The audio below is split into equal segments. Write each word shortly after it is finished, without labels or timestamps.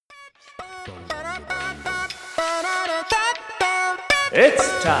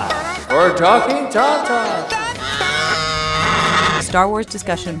It's time for Talking Tauntaun. Star Wars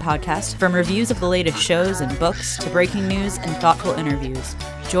discussion podcast, from reviews of the latest shows and books to breaking news and thoughtful interviews.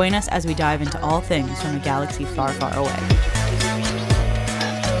 Join us as we dive into all things from a galaxy far, far away.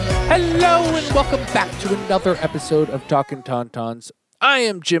 Hello and welcome back to another episode of Talking Tauntauns. I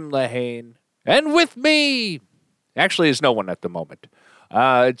am Jim Lehane, and with me, actually, is no one at the moment.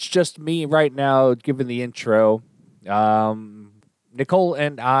 It's just me right now giving the intro. Nicole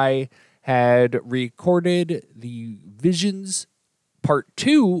and I had recorded the Visions Part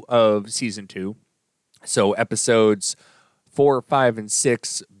 2 of Season 2. So episodes 4, 5, and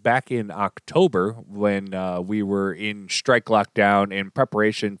 6 back in October when we were in strike lockdown in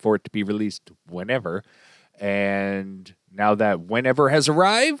preparation for it to be released whenever. And now that whenever has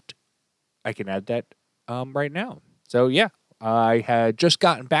arrived, I can add that right now. So yeah, I had just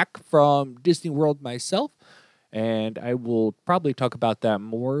gotten back from Disney World myself. And I will probably talk about that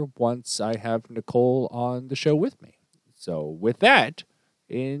more once I have Nicole on the show with me. So with that,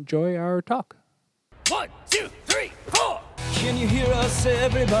 enjoy our talk. 1, 2, 3, 4. Can you hear us,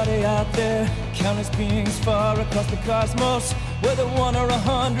 everybody out there? Countless beings far across the cosmos, whether 1 or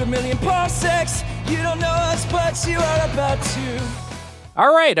 100 million parsecs. You don't know us, but you are about to.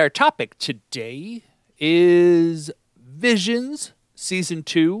 All right, our topic today is Visions Season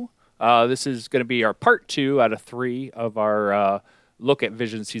 2. This is going to be our part 2 out of 3 of our look at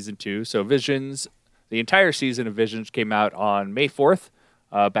Visions Season 2. So Visions, the entire season of Visions came out on May 4th,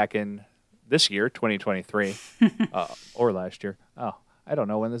 back in this year, 2023, or last year. Oh, I don't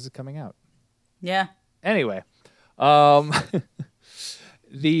know when this is coming out. Yeah. Anyway, the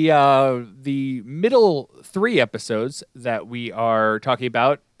middle 3 episodes that we are talking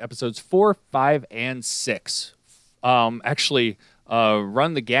about, episodes 4, 5, and 6, actually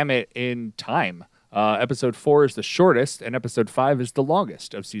run the gamut in time. Episode 4 is the shortest, and episode 5 is the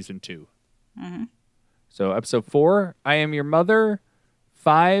longest of season 2. Mm-hmm. So episode 4, I Am Your Mother.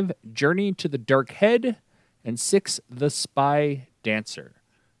 5, Journey to the Dark Head. And 6, The Spy Dancer.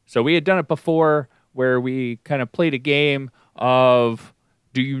 So we had done it before where we kind of played a game of,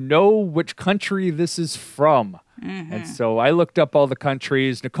 do you know which country this is from? Mm-hmm. And so I looked up all the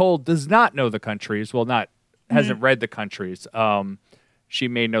countries. Nicole does not know the countries. Well, hasn't read the countries. She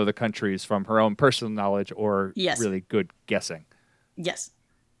may know the countries from her own personal knowledge or really good guessing. Yes.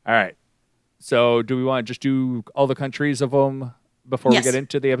 All right. So do we want to just do all the countries of them before we get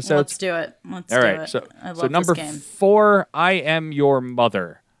into the episodes? Let's do it. Let's all do right. it. So number 4, I Am Your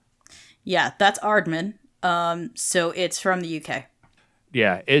Mother. Yeah, that's Aardman. So it's from the UK.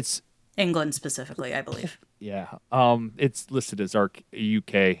 Yeah, it's England specifically, I believe. Yeah, it's listed as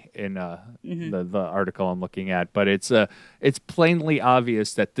UK in the article I'm looking at, but it's plainly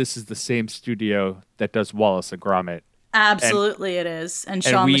obvious that this is the same studio that does Wallace and Gromit. Absolutely, it is, and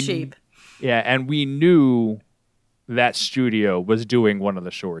Shaun the Sheep. Yeah, and we knew that studio was doing one of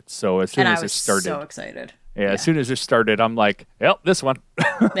the shorts, so as soon as it started, so excited. Yeah, as soon as it started, I'm like, "Yep, this one."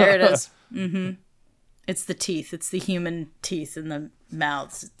 There it is. Mm-hmm. It's the teeth. It's the human teeth in the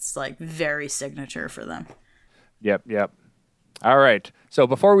mouths. It's like very signature for them. Yep. All right. So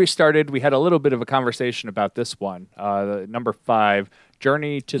before we started, we had a little bit of a conversation about this one. Number 5,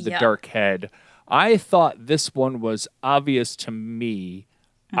 Journey to the Dark Head. I thought this one was obvious to me.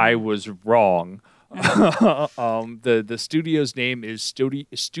 Mm-hmm. I was wrong. Mm-hmm. The studio's name is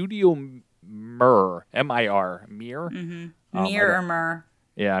Studio Mir, M-I-R, Mir? Mm-hmm. Mir or Mir.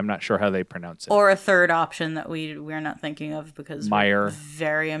 Yeah, I'm not sure how they pronounce it. Or a third option that we're not thinking of because Meyer. We're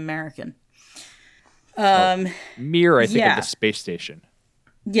very American. Mir, I think, of the space station.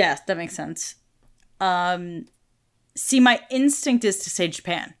 Yeah, that makes sense. See, my instinct is to say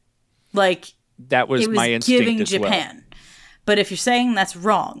Japan. Like, that was my instinct giving as Japan. Well. But if you're saying that's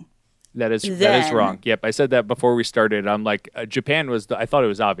wrong, that is wrong. Yep, I said that before we started. I'm like, Japan was. I thought it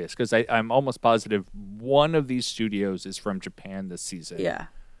was obvious because I'm almost positive one of these studios is from Japan this season. Yeah,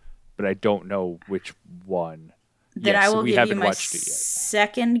 but I don't know which one. Then I will give you my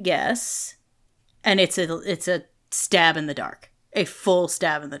second guess. And it's a stab in the dark, a full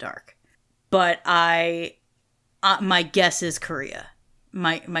stab in the dark. But my guess is Korea.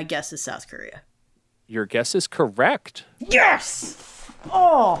 My guess is South Korea. Your guess is correct. Yes!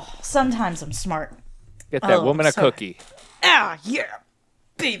 Oh, sometimes I'm smart. Get that woman a cookie. Ah, yeah,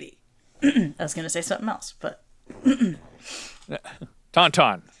 baby. I was going to say something else, but...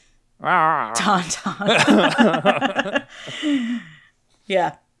 Tauntaun. Tauntaun.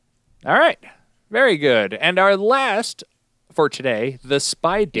 Yeah. All right. Very good. And our last for today, The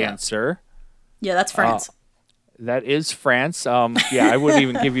Spy Dancer. Yeah, that's France. That is France. I wouldn't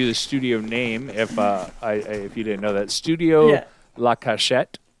even give you the studio name if you didn't know that. Studio La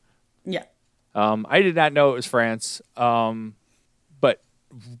Cachette. Yeah. I did not know it was France. But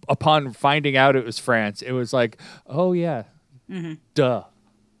upon finding out it was France, it was like, oh yeah, duh.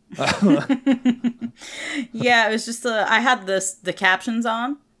 Yeah, it was just I had the captions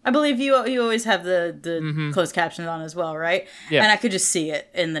on. I believe you always have the closed captions on as well, right? Yeah. And I could just see it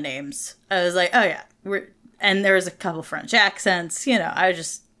in the names. I was like, oh yeah, and there was a couple French accents. That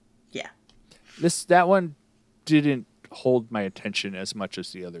one didn't hold my attention as much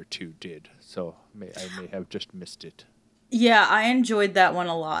as the other two did, so I may have just missed it. Yeah, I enjoyed that one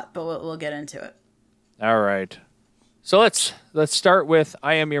a lot, but we'll get into it. All right. So let's start with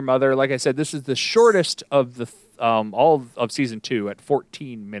I Am Your Mother. Like I said, this is the shortest of the all of season 2 at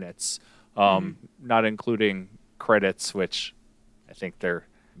 14 minutes, not including credits, which I think they're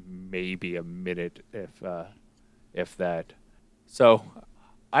maybe a minute if that. So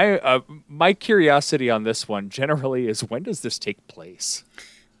my curiosity on this one generally is, when does this take place?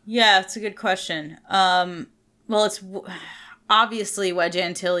 Yeah, it's a good question. Well, it's obviously Wedge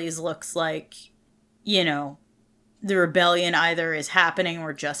Antilles looks like, the rebellion either is happening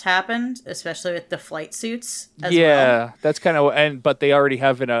or just happened, especially with the flight suits as well. That's kind of, but they already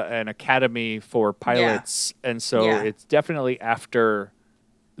have an academy for pilots, and so it's definitely after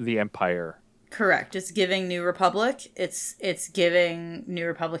the Empire. Correct. It's giving New Republic. It's giving New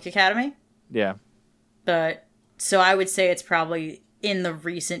Republic Academy. Yeah. But so I would say it's probably in the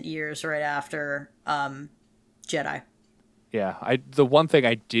recent years right after Jedi. Yeah. The one thing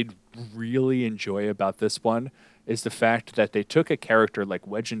I did really enjoy about this one is the fact that they took a character like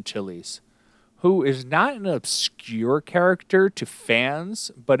Wedge Antilles, who is not an obscure character to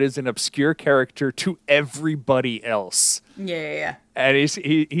fans, but is an obscure character to everybody else. Yeah. And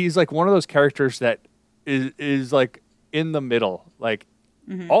he's like one of those characters that is like in the middle. Like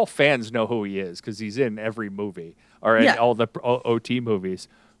all fans know who he is because he's in every movie or in all the OT movies.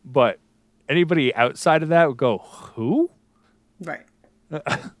 But anybody outside of that would go, who? Right.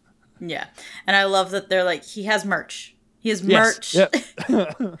 Yeah. And I love that they're like, he has merch. He has merch. Yep.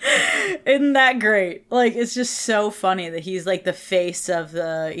 Isn't that great? Like, it's just so funny that he's like the face of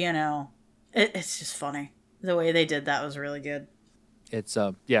the, it's just funny. The way they did that was really good. It's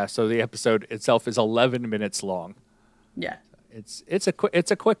so the episode itself is 11 minutes long. Yeah. It's a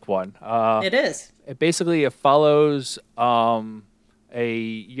quick one. It is. It follows a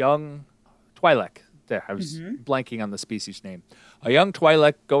young Twi'lek. There, I was blanking on the species name. A young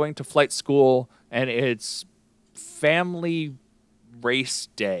Twi'lek going to flight school, and it's Family Race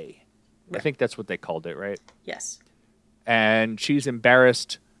Day. Right. I think that's what they called it, right? Yes. And she's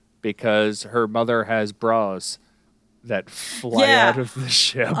embarrassed because her mother has bras that fly out of the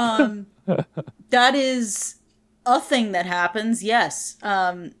ship. That is a thing that happens, yes.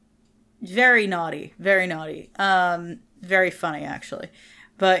 Very naughty. Very naughty. Very funny, actually.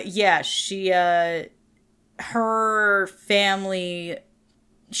 But yeah, she... her family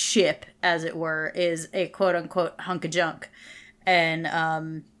ship, as it were, is a quote-unquote hunk of junk.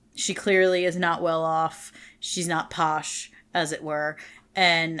 And she clearly is not well off. She's not posh, as it were.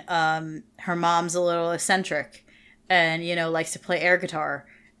 And her mom's a little eccentric and, likes to play air guitar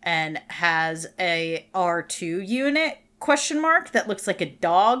and has a R2 unit, ? That looks like a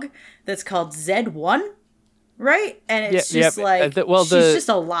dog that's called Z1, right? And it's just she's just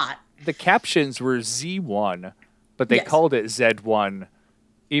a lot. The captions were Z1, but they called it Z1.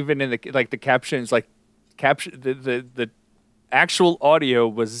 Even in the captions, the actual audio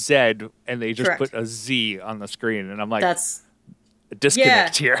was Z, and they just put a Z on the screen, and I'm like, that's a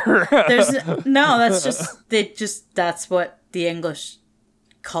disconnect here. That's what the English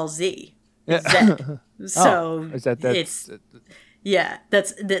call Z. Z. So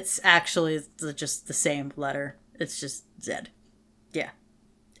that's actually just the same letter. It's just Z. Yeah.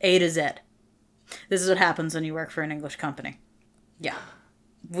 A to Z. This is what happens when you work for an English company. Yeah.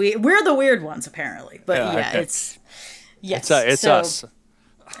 We're the weird ones, apparently. But it's... Yes. It's us.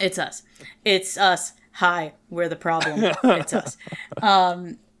 It's us. It's us. Hi, we're the problem. It's us.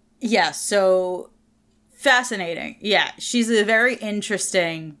 So fascinating. Yeah, she's a very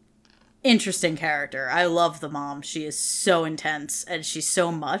interesting character. I love the mom. She is so intense, and she's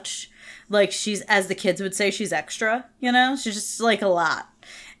so much. Like, she's, as the kids would say, she's extra, She's just, like, a lot.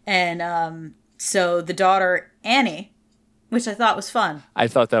 And so the daughter, Annie, which I thought was fun. I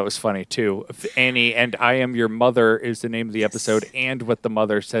thought that was funny, too. Annie and I Am Your Mother is the name of the episode, and what the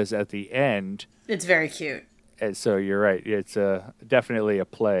mother says at the end. It's very cute. And so you're right. It's definitely a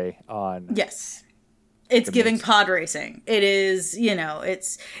play on... Yes. It's giving pod racing. It is,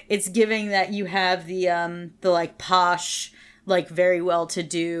 it's giving that you have the like posh, like very well to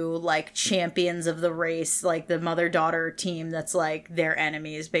do, like champions of the race, like the mother-daughter team that's like their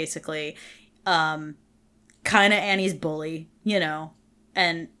enemies basically. Kind of Annie's bully,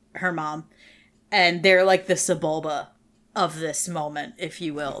 and her mom. And they're like the Sebulba of this moment, if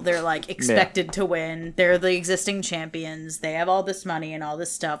you will. They're like expected to win. They're the existing champions. They have all this money and all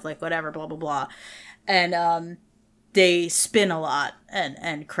this stuff, like whatever, blah, blah, blah. And they spin a lot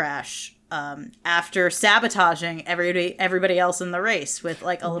and crash after sabotaging everybody else in the race with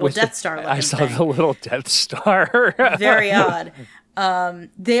like a little Death Star looking I saw the little Death Star. Very odd.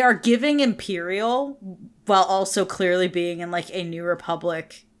 They are giving Imperial while also clearly being in like a New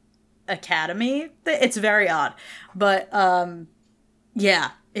Republic academy. It's very odd. But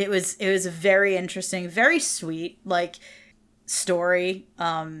yeah, it was a very interesting, very sweet like story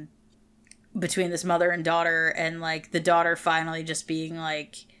between this mother and daughter, and like the daughter finally just being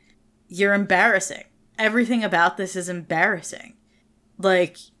like, you're embarrassing. Everything about this is embarrassing.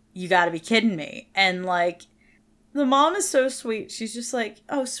 Like, you gotta be kidding me. And like, the mom is so sweet. She's just like,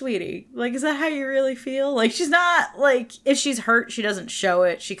 oh, sweetie, like, is that how you really feel? Like, she's not like, if she's hurt, she doesn't show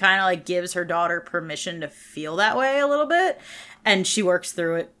it. She kind of like gives her daughter permission to feel that way a little bit. And she works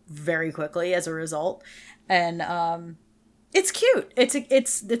through it very quickly as a result. And it's cute.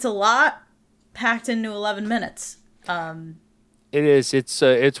 It's a lot packed into 11 minutes. It is.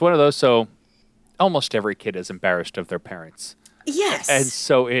 It's one of those. So almost every kid is embarrassed of their parents. Yes. And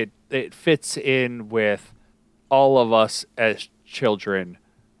so it fits in with all of us as children.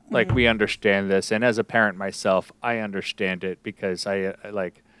 Like, we understand this. And as a parent myself, I understand it because I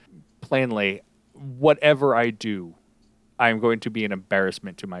like, plainly, whatever I do, I'm going to be an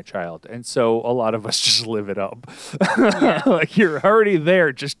embarrassment to my child. And so a lot of us just live it up. Yeah. Like, you're already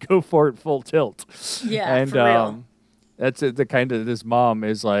there. Just go for it full tilt. Yeah, and, for real. That's it. The kind of, this mom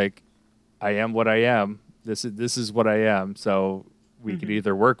is like, I am what I am. This is what I am. So we could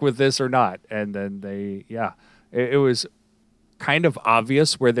either work with this or not. And then it was kind of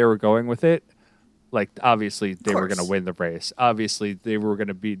obvious where they were going with it. Like, obviously they were going to win the race. Obviously they were going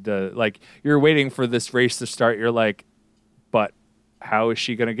to be you're waiting for this race to start. You're like, but how is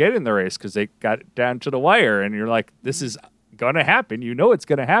she going to get in the race? Because they got it down to the wire, and you're like, this is going to happen. You know it's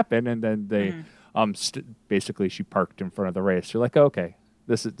going to happen. And then they basically she parked in front of the race. You're like, okay,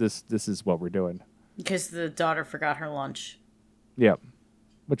 this is what we're doing. Because the daughter forgot her lunch. Yep,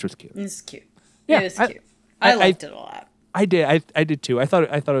 which was cute. It's cute. Yeah, it was cute. I liked it a lot. I did. I did too. I thought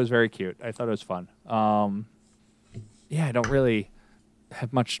it was very cute. I thought it was fun. Yeah, I don't really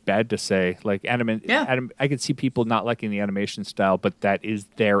have much bad to say. Like, I could see people not liking the animation style, but that is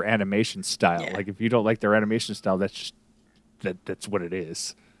their animation style. Yeah. Like, if you don't like their animation style, that's just that's what it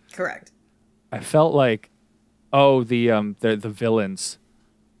is. Correct. I felt like, the villains.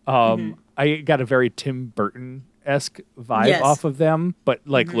 I got a very Tim Burton-esque vibe off of them, but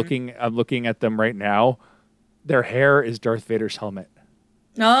like I'm looking at them right now. Their hair is Darth Vader's helmet.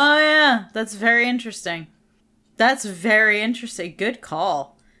 Oh yeah, that's very interesting. Good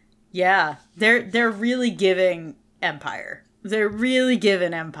call. Yeah, they're really giving Empire. They're really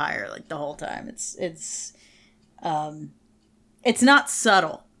giving Empire like the whole time. It's not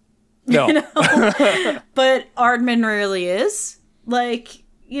subtle. No. But Aardman really is. Like,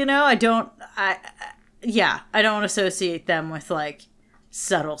 I don't associate them with like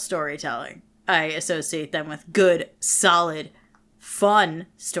subtle storytelling. I associate them with good, solid, fun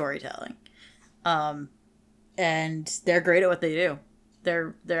storytelling. And they're great at what they do.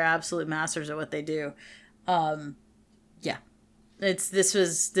 They're absolute masters at what they do. Yeah. This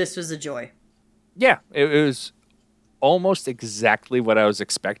was a joy. Yeah, it was almost exactly what I was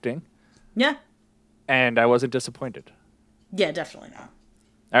expecting. Yeah. And I wasn't disappointed. Yeah, definitely not.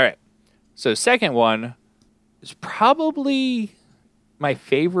 All right. So second one is probably my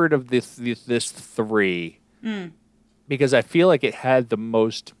favorite of this three. Because I feel like it had the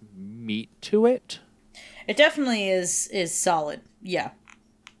most meat to it. It definitely is solid. Yeah.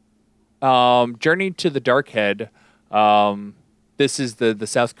 Journey to the Darkhead. This is the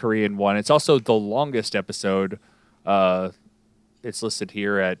South Korean one. It's also the longest episode. It's listed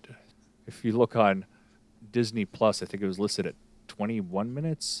here at, if you look on Disney Plus, I think it was listed at 21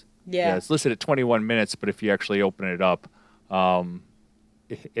 minutes. Yeah, it's listed at 21 minutes, but if you actually open it up,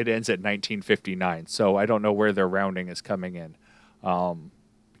 it ends at 1959. So I don't know where their rounding is coming in,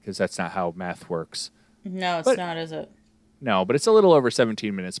 because that's not how math works. No, it's not, is it? No, but it's a little over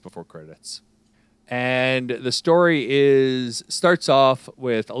 17 minutes before credits. And the story starts off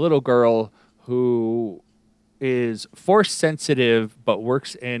with a little girl who is force sensitive, but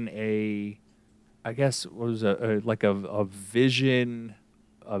works in a I guess was a vision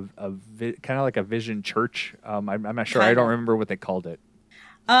of kind of like a vision church. I'm not sure. I don't remember what they called it.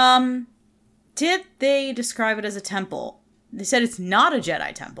 Did they describe it as a temple? They said it's not a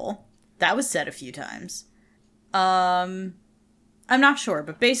Jedi temple. That was said a few times. I'm not sure,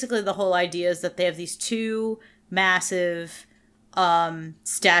 but basically the whole idea is that they have these two massive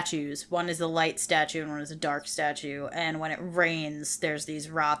statues. One is a light statue and one is a dark statue, and when it rains there's these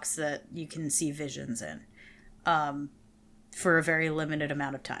rocks that you can see visions in for a very limited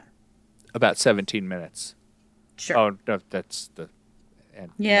amount of time. About 17 minutes. Sure. Oh, no, that's the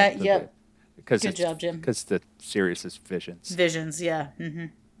end. Yeah, yeah. Good job, Jim. Because the series is visions. Visions, yeah. Mm-hmm.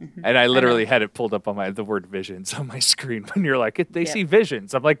 Mm-hmm. And I literally had it pulled up on the word visions on my screen when you're like, they see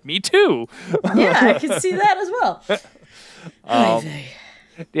visions. I'm like, me too. Yeah, I can see that as well.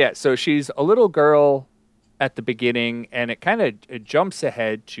 Yeah, so she's a little girl at the beginning, and it kind of jumps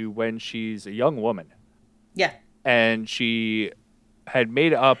ahead to when she's a young woman. Yeah. And she had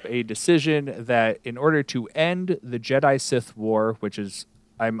made up a decision that in order to end the Jedi-Sith War, which is,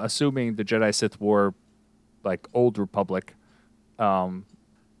 I'm assuming the Jedi-Sith War, like Old Republic,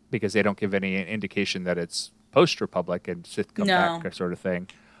 because they don't give any indication that it's post-Republic and Sith come back sort of thing.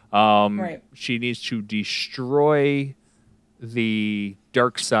 Right. She needs to destroy the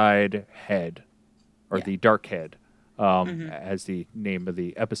dark side head, or the dark head, as the name of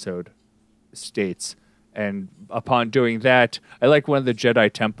the episode states. And upon doing that, I like one of the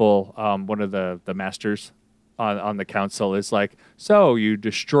Jedi Temple, one of the masters on the council is like, so you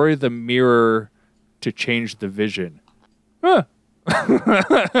destroy the mirror to change the vision. Huh.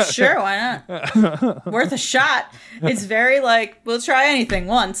 Sure, why not? Worth a shot. It's very like, we'll try anything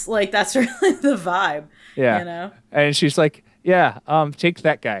once. Like, that's really the vibe. Yeah. You know? And she's like, yeah, take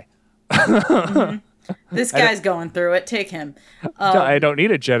that guy. This guy's going through it. Take him. I don't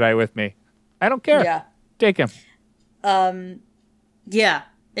need a Jedi with me. I don't care. Yeah. Take him. Yeah.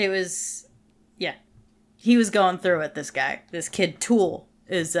 It was, yeah. He was going through it, this guy. This kid, Tool,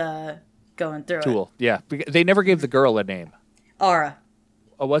 is going through it. Tool, yeah. They never gave the girl a name. Aura.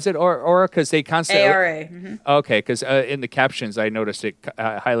 Oh, was it Aura? Because they constantly... ARA. Mm-hmm. Okay, because in the captions, I noticed it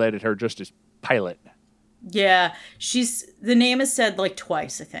highlighted her just as Pilot. Yeah, the name is said like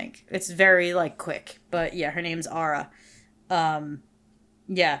twice, I think. It's very like quick, but yeah, her name's Aura.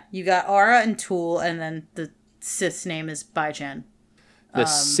 Yeah, you got Aura and Tool, and then the Sith's name is Bai-Chan. The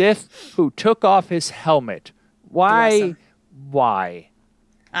Sith who took off his helmet. Why? Why?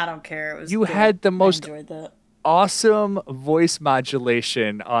 I don't care. It was you good. had the most I enjoyed that. awesome voice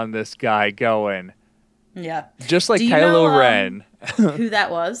modulation on this guy going. Yeah. Just like Do you Kylo know, Ren. Who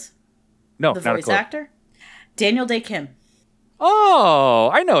that was? No, the not voice a clue. actor? Daniel Day Kim. Oh,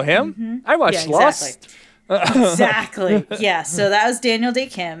 I know him. Mm-hmm. I watched Lost. Exactly. Yeah, so that was Daniel Day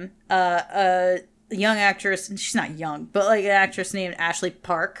Kim. A young actress, she's not young, but like an actress named Ashley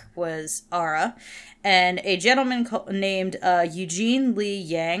Park was Aura. And a gentleman named Eugene Lee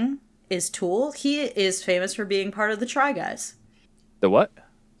Yang is Tool. He is famous for being part of the Try Guys. The what?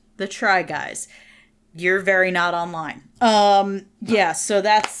 The Try Guys. You're very not online. Yeah, so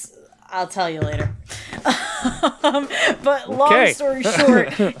that's... I'll tell you later. But long story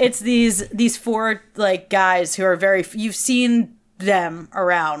short, it's these four like guys who are very... You've seen them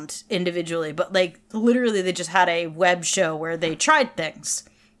around individually, but like literally they just had a web show where they tried things.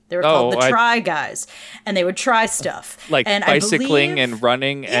 They were called the Try Guys, and they would try stuff. Like and bicycling and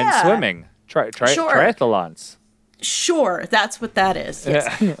running and swimming. Triathlons. Sure, that's what that is.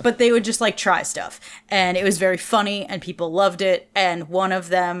 Yes. Yeah. But they would just like try stuff. And it was very funny and people loved it. And one of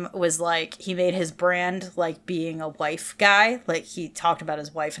them was like, he made his brand like being a wife guy. Like he talked about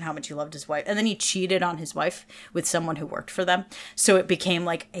his wife and how much he loved his wife. And then he cheated on his wife with someone who worked for them. So it became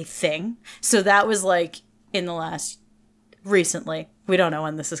like a thing. So that was like recently. We don't know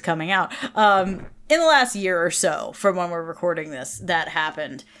when this is coming out. In the last year or so from when we're recording this, that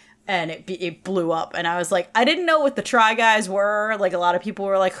happened. And it blew up. And I was like, I didn't know what the Try Guys were. Like, a lot of people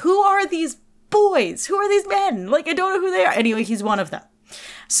were like, who are these boys? Who are these men? Like, I don't know who they are. Anyway, he's one of them.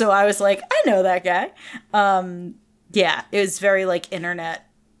 So I was like, I know that guy. Yeah, it was very, like, internet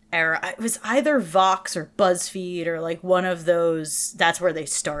era. It was either Vox or BuzzFeed or, like, one of those. That's where they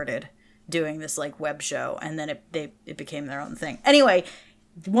started doing this, like, web show. And then it became their own thing. Anyway,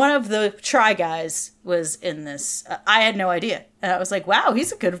 one of the Try Guys was in this. I had no idea, and I was like, "Wow,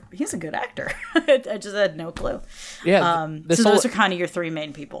 he's a good actor." I just had no clue. Yeah. So those are kind of your three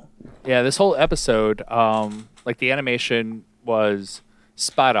main people. Yeah, this whole episode, like the animation was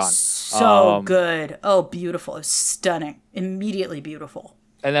spot on. So good. Oh, beautiful. It was stunning. Immediately beautiful.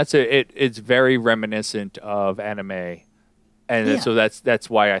 And it's very reminiscent of anime, and so that's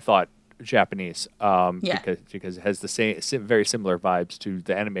why I thought Japanese, because it has the very similar vibes to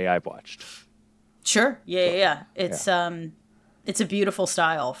the anime I've watched. Sure, yeah. It's a beautiful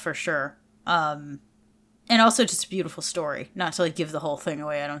style for sure, and also just a beautiful story. Not to like give the whole thing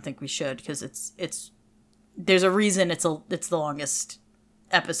away. I don't think we should, because it's there's a reason it's the longest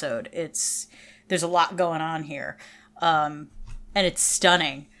episode. There's a lot going on here, and it's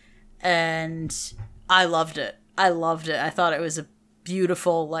stunning, and I loved it. I thought it was a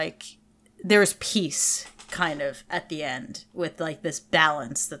beautiful, like, there was peace kind of at the end with like this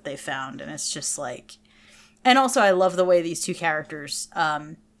balance that they found, and it's just like, and also I love the way these two characters,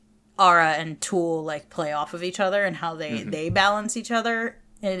 Ara and Tool, like play off of each other and how they balance each other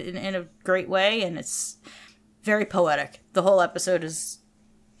in a great way, and it's very poetic. The whole episode is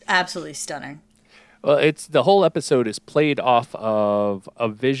absolutely stunning. Well, the whole episode is played off of a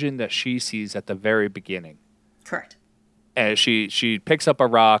vision that she sees at the very beginning. Correct. And she picks up a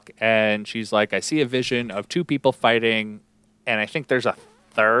rock and she's like, I see a vision of two people fighting, and I think there's a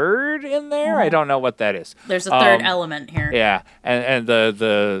third in there. I don't know what that is. There's a third element here. Yeah, and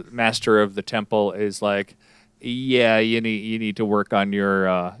the master of the temple is like, yeah, you need to work on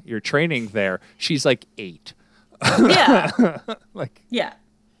your training there. She's like 8. Yeah. Like, yeah.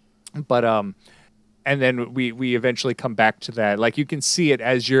 But and then we eventually come back to that. Like, you can see it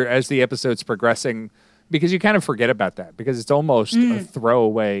as the episode's progressing, because you kind of forget about that, because it's almost a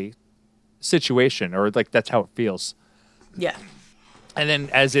throwaway situation, or like that's how it feels. Yeah. And then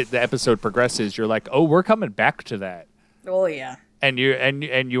as the episode progresses, you're like, oh, we're coming back to that. Oh yeah. And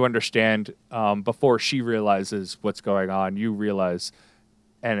you understand before she realizes what's going on, you realize,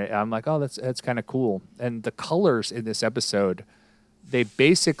 and I'm like, oh, that's kind of cool. And the colors in this episode, they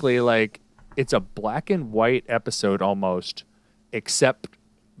basically, like, it's a black and white episode almost, except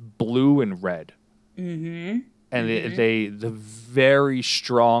blue and red. Mm-hmm. And the very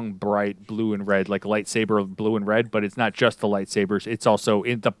strong, bright blue and red, like lightsaber blue and red, but it's not just the lightsabers. It's also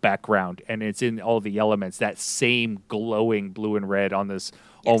in the background, and it's in all the elements, that same glowing blue and red on this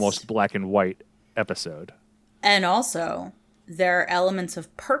almost black and white episode. And also, there are elements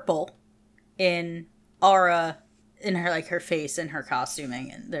of purple in Ara, in her, like, her face and her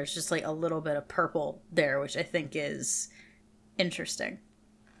costuming, and there's just like a little bit of purple there, which I think is interesting.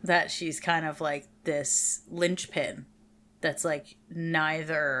 That she's kind of like this linchpin that's like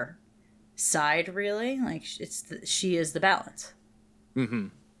neither side really. Like, she is the balance. Mm-hmm.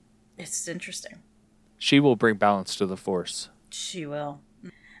 It's interesting. She will bring balance to the Force. She will.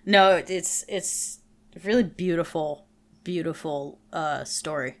 No, it's a really beautiful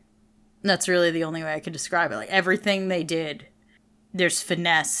story. And that's really the only way I could describe it. Like, everything they did, there's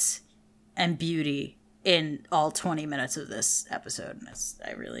finesse and beauty in all 20 minutes of this episode, and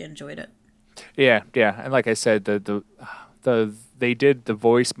I really enjoyed it. Yeah, and like I said, they did the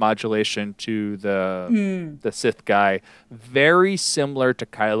voice modulation to the Sith guy very similar to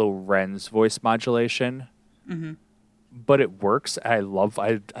Kylo Ren's voice modulation, but it works. I love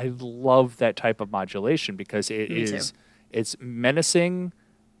that type of modulation, because it's menacing,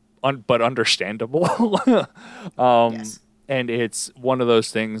 but understandable. Yes. And it's one of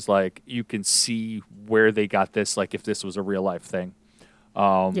those things, like, you can see where they got this, like, if this was a real life thing.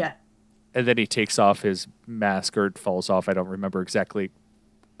 Yeah. And then he takes off his mask, or it falls off. I don't remember exactly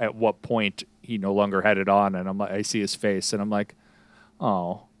at what point he no longer had it on. And I'm like, I see his face, and I'm like,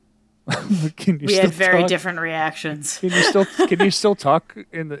 oh. We had very different reactions. Can you still talk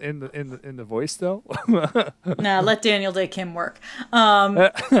in the voice though? No, let Daniel Day Kim work.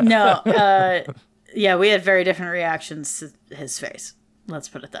 Yeah, we had very different reactions to his face. Let's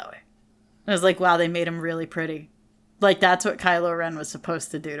put it that way. I was like, wow, they made him really pretty. Like, that's what Kylo Ren was supposed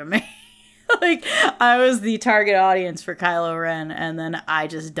to do to me. Like, I was the target audience for Kylo Ren, and then I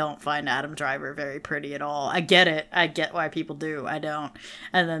just don't find Adam Driver very pretty at all. I get it. I get why people do. I don't.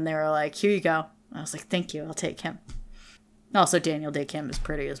 And then they were like, here you go. I was like, thank you. I'll take him. Also, Daniel Day Kim is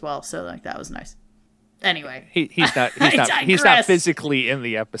pretty as well, so, like, that was nice. Anyway, he's not physically in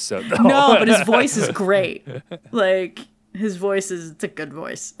the episode though. No, but his voice is great. Like, his voice it's a good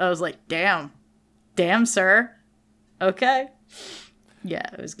voice. I was like, damn, sir. Okay, yeah,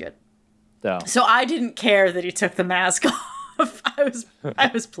 it was good. So I didn't care that he took the mask off.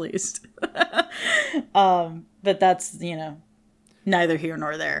 I was pleased. But that's, neither here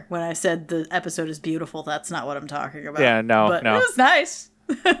nor there. When I said the episode is beautiful, that's not what I'm talking about. Yeah, no. It was nice.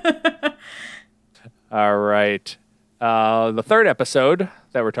 All right. The third episode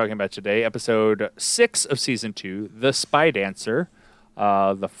that we're talking about today, episode 6 of season 2, The Spy Dancer,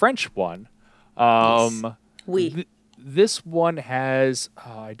 the French one. Oui. This one has,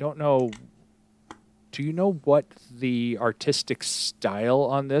 I don't know Do you know what the artistic style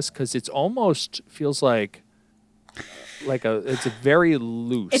on this? Because it's almost feels like it's a very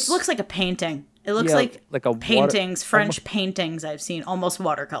loose. It looks like a painting. It looks like a paintings, French paintings I've seen, almost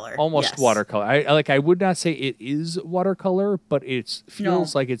watercolor. Almost watercolor. I would not say it is watercolor, but it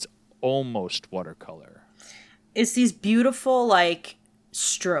feels like it's almost watercolor. It's these beautiful like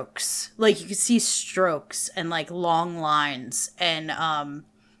strokes. Like you can see strokes and like long lines and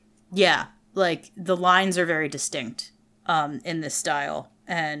like the lines are very distinct in this style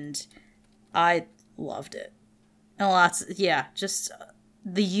and I loved it. And just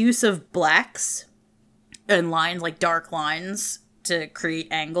the use of blacks and lines, like dark lines to create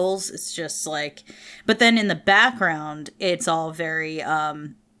angles. It's just like, but then in the background, it's all very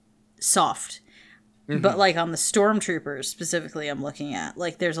soft. Mm-hmm. But like on the stormtroopers specifically, I'm looking at,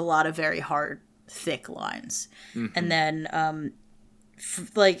 like there's a lot of very hard, thick lines. Mm-hmm. And then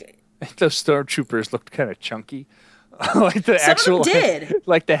those stormtroopers looked kind of chunky. Like the actual did.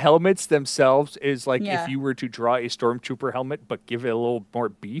 Like the helmets themselves is like if you were to draw a stormtrooper helmet but give it a little more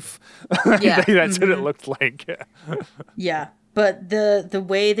beef. Yeah. That's what it looked like. Yeah. But the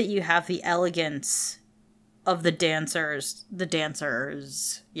way that you have the elegance of the dancers, the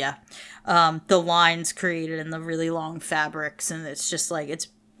lines created in the really long fabrics, and it's just like it's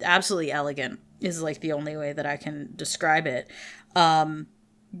absolutely elegant is like the only way that I can describe it.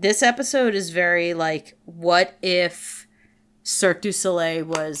 This episode is very like, what if Cirque du Soleil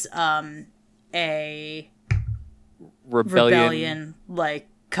was a rebellion like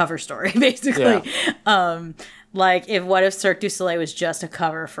cover story, basically. Yeah. What if Cirque du Soleil was just a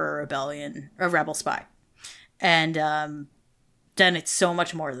cover for a rebel spy? And then it's so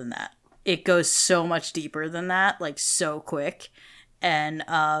much more than that. It goes so much deeper than that, like so quick. And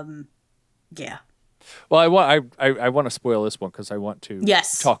yeah. Well, I want to spoil this one because I want to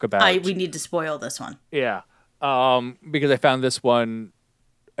talk about. We need to spoil this one. Yeah, because I found this one.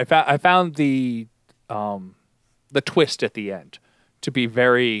 I found the twist at the end to be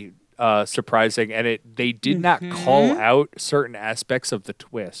very surprising, and they did not call out certain aspects of the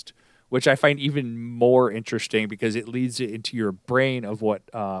twist, which I find even more interesting because it leads it into your brain of what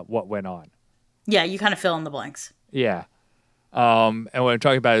went on. Yeah, you kind of fill in the blanks. Yeah. And what I'm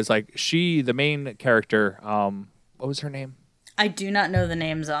talking about is like the main character, what was her name? I do not know the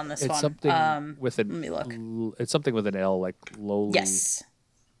names on this one. It's something with an, let me look. It's something with an L, like Lowly. Yes.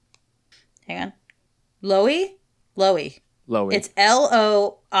 Hang on. Loey? Loey. It's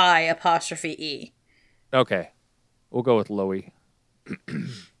LOI''E. Okay. We'll go with Loey.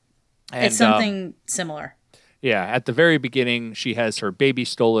 It's something similar. Yeah. At the very beginning, she has her baby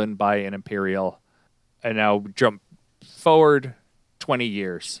stolen by an Imperial, and now jump forward 20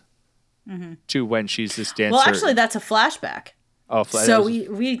 years to when she's this dancer. Well, actually, that's a flashback. Oh, so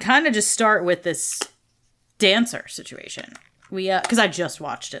we kind of just start with this dancer situation. We because I just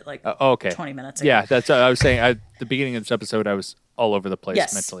watched it like 20 minutes ago. Yeah, that's I was saying at the beginning of this episode I was all over the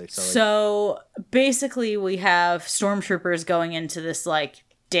place mentally. So basically, we have stormtroopers going into this like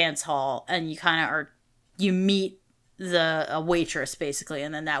dance hall, and you meet a waitress basically,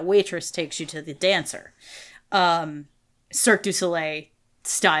 and then that waitress takes you to the dancer. Cirque du Soleil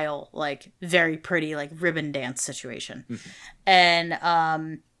style, like very pretty, like ribbon dance situation. Mm-hmm.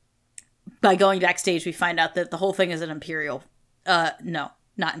 And by going backstage, we find out that the whole thing is an Imperial. No,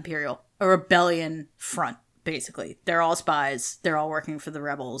 not Imperial. A rebellion front, basically. They're all spies. They're all working for the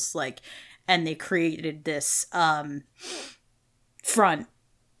rebels. And they created this front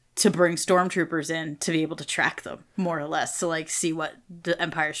to bring stormtroopers in to be able to track them, more or less, to see what the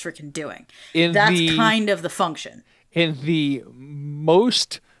Empire's freaking doing. That's kind of the function. In the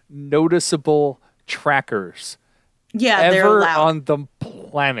most noticeable trackers ever on the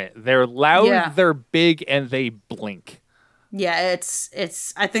planet. They're loud, they're big, and they blink. Yeah,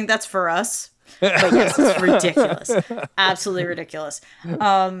 it's I think that's for us. But yes, it's ridiculous. Absolutely ridiculous.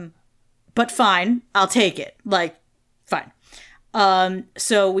 But fine, I'll take it. Fine.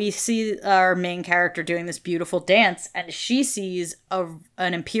 So we see our main character doing this beautiful dance, and she sees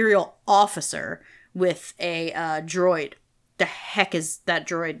an Imperial officer with a droid. The heck is that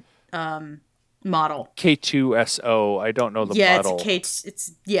droid model? K2SO. I don't know the model. It's a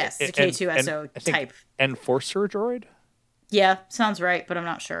K2SO type. Enforcer droid? Yeah, sounds right, but I'm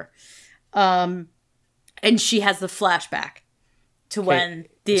not sure. And she has the flashback to when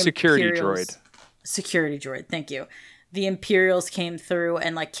the security Imperials... Security droid, thank you. The Imperials came through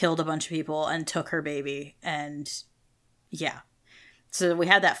and killed a bunch of people and took her baby, and yeah. So we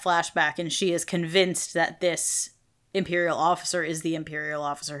had that flashback, and she is convinced that this Imperial officer is the Imperial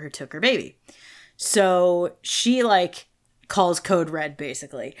officer who took her baby. So she calls code red,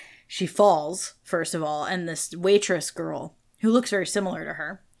 basically. She falls, first of all, and this waitress girl, who looks very similar to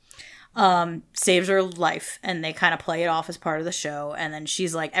her, saves her life, and they kind of play it off as part of the show. And then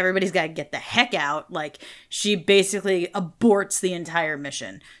she's like, everybody's got to get the heck out. Like, she basically aborts the entire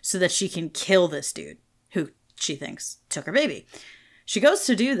mission so that she can kill this dude who she thinks took her baby. She goes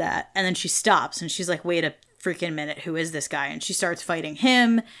to do that, and then she stops, and she's like, wait a freaking minute, who is this guy? And she starts fighting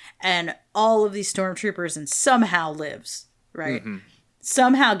him and all of these stormtroopers, and somehow lives, right? Mm-hmm.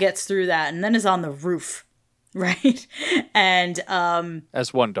 Somehow gets through that, and then is on the roof, right? And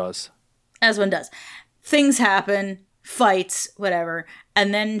as one does. Things happen, fights, whatever,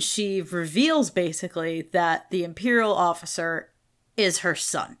 and then she reveals basically that the Imperial officer is her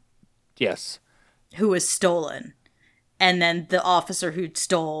son. Yes. Who was stolen. And then the officer who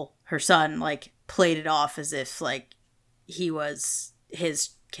stole her son, like, played it off as if, like, he was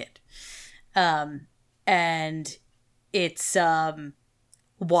his kid. And it's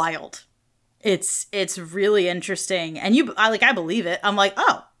wild. It's really interesting. And I believe it. I'm like,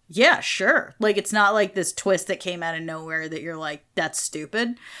 oh, yeah, sure. Like, it's not like this twist that came out of nowhere that you're like, that's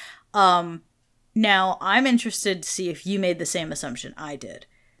stupid. Now, I'm interested to see if you made the same assumption I did.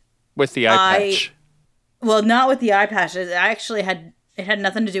 With the eye patch. Well, not with the eye patch. It had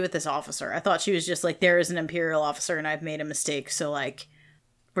nothing to do with this officer. I thought she was just like, there is an Imperial officer and I've made a mistake, so, like,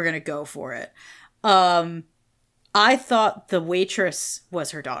 we're going to go for it. I thought the waitress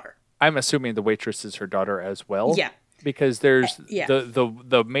was her daughter. I'm assuming the waitress is her daughter as well. Yeah. Because there's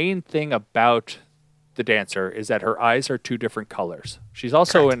the main thing about the dancer is that her eyes are two different colors. She's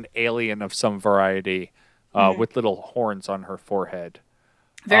also an alien of some variety with little horns on her forehead.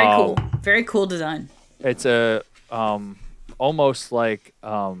 Very cool. Very cool design. It's a almost like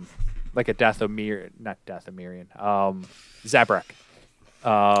a Dathomirian, not Dathomirian, Zabrak.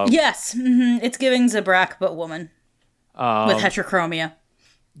 Yes, it's giving Zabrak but woman with heterochromia.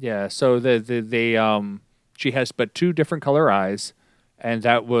 Yeah, so she has but two different color eyes, and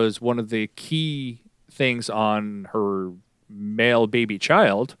that was one of the key things on her male baby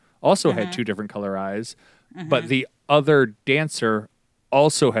child. Also had two different color eyes, but the other dancer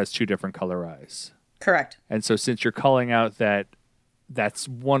also has two different color eyes. Correct. And so since you're calling out that that's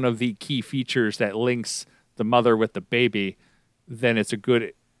one of the key features that links the mother with the baby, then it's a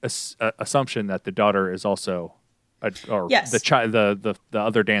good assumption that the daughter is also, the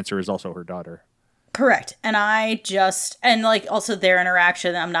other dancer is also her daughter. Correct. And also their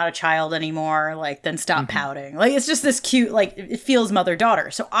interaction, I'm not a child anymore, like, then stop pouting. Like, it's just this cute, like, it feels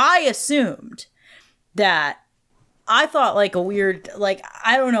mother-daughter. So I assumed that, I thought, like, a weird, like,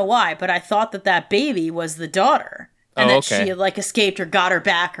 I don't know why, but I thought that baby was the daughter. And that she had, like, escaped or got her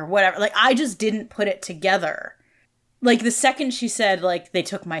back or whatever. Like, I just didn't put it together. Like, the second she said, like, they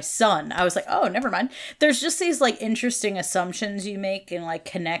took my son, I was like, oh, never mind. There's just these, like, interesting assumptions you make and, like,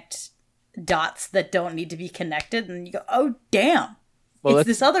 connect dots that don't need to be connected. And you go, oh, damn. Well, it's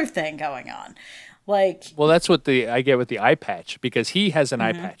this other thing going on. Like, well, that's what I get with the eye patch, because he has an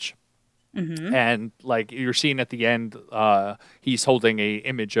eye patch. Mm-hmm. And, like, you're seeing at the end, he's holding a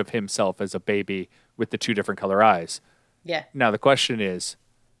image of himself as a baby with the two different color eyes. Yeah. Now, the question is,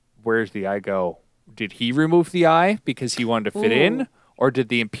 where's the eye go? Did he remove the eye because he wanted to fit in? Or did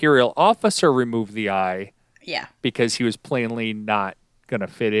the Imperial officer remove the eye because he was plainly not going to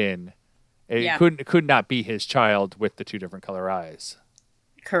fit in? It could not be his child with the two different color eyes.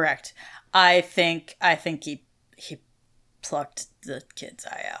 Correct. I think he plucked the kid's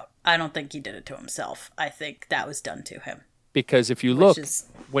eye out. I don't think he did it to himself. I think that was done to him. Because if you look,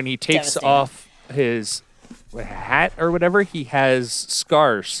 when he takes off his hat or whatever, he has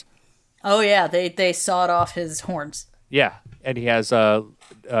scars. Oh, yeah. They sawed off his horns. Yeah. And he has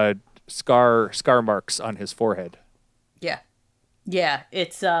scar marks on his forehead. Yeah. Yeah.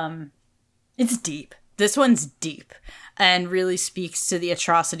 It's deep. This one's deep and really speaks to the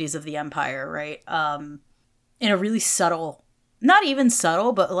atrocities of the Empire, right? In a really subtle, not even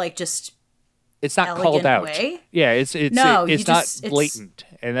subtle, but like just it's not called out. Way. Yeah, it's not blatant.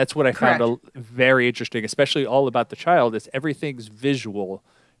 And that's what I found very interesting, especially all about the child, is everything's visual.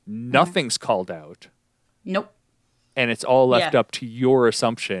 Nothing's called out. Nope. And it's all left up to your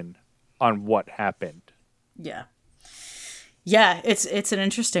assumption on what happened. Yeah. Yeah, it's an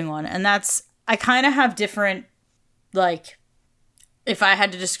interesting one. And I kind of have different, like, if I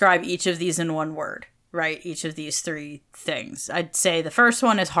had to describe each of these in one word, right? Each of these three things. I'd say the first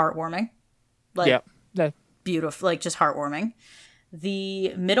one is heartwarming. Like, beautiful, like just heartwarming.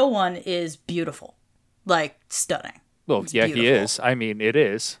 The middle one is beautiful. Like, stunning. Well, it's beautiful. He is. I mean, it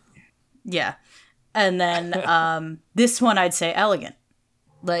is. Yeah. And then this one I'd say elegant.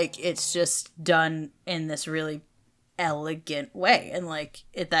 Like, it's just done in this really elegant way. And like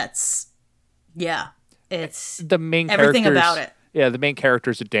it's the main everything about it. Yeah, the main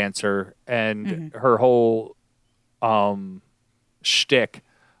character's a dancer, and her whole shtick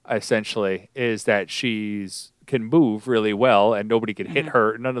essentially is that she's can move really well, and nobody can hit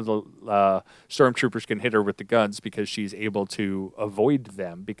her. None of the stormtroopers can hit her with the guns because she's able to avoid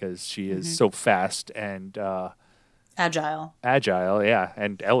them because she is so fast and agile, yeah,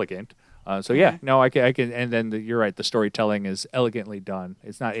 and elegant. So yeah, no, I can, and then you're right. The storytelling is elegantly done.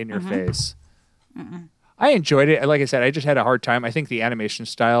 It's not in your face. I enjoyed it. Like I said, I just had a hard time. I think the animation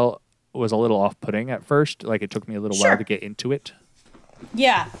style was a little off-putting at first. Like it took me a little while to get into it.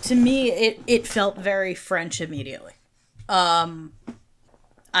 Yeah, to me, it felt very French immediately. I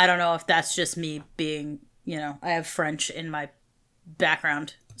don't know if that's just me being, I have French in my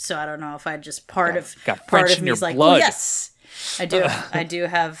background, so I don't know if I just part of me is like, blood. Yes, I do.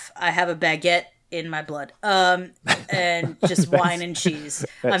 I have a baguette in my blood. And just wine and cheese.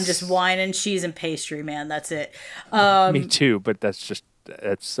 I'm just wine and cheese and pastry, man. That's it. Me too, but that's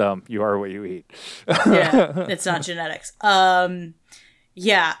you are what you eat. Yeah, it's not genetics.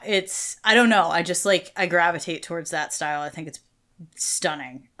 Yeah, I don't know. I just I gravitate towards that style. I think it's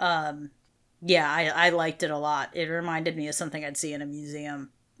stunning. Yeah, I liked it a lot. It reminded me of something I'd see in a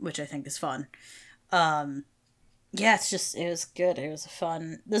museum, which I think is fun. Yeah, it was good. It was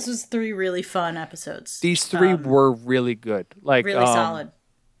this was 3 really fun episodes. These 3 were really good. Really solid.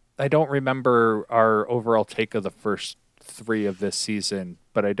 I don't remember our overall take of the first 3 of this season,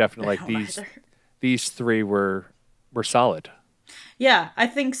 but I definitely these 3 were solid. Yeah, I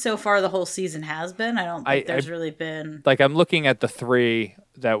think so far the whole season has been. I don't think there's really been... I'm looking at the 3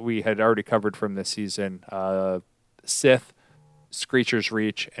 that we had already covered from this season. Sith, Screecher's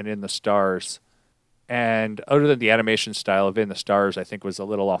Reach, and In the Stars. And other than the animation style of In the Stars, I think was a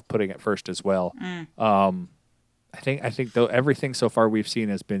little off-putting at first as well. I think though everything so far we've seen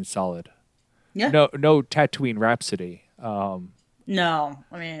has been solid. Yeah. No Tatooine Rhapsody. No,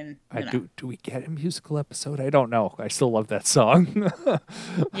 I mean, do we get a musical episode? I don't know. I still love that song.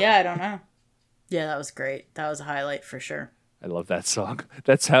 Yeah, I don't know. Yeah, that was great. That was a highlight for sure. I love that song.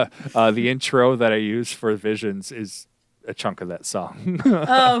 That's how the intro that I use for Visions is a chunk of that song.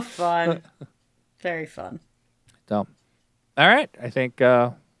 Oh, fun. Very fun. So, all right. I think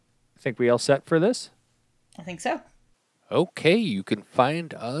we all set for this. I think so. Okay, you can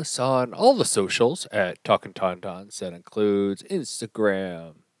find us on all the socials at Talkin' Tauntauns. That includes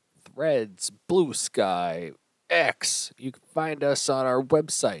Instagram, Threads, Blue Sky, X. You can find us on our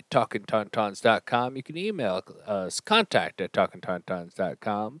website, talkingtauntauns.com. You can email us,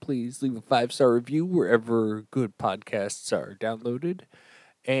 contact@talkingtauntauns.com. Please leave a 5-star review wherever good podcasts are downloaded.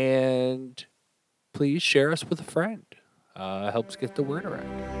 And please share us with a friend. Helps get the word around.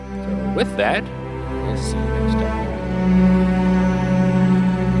 So with that, we'll see you next time.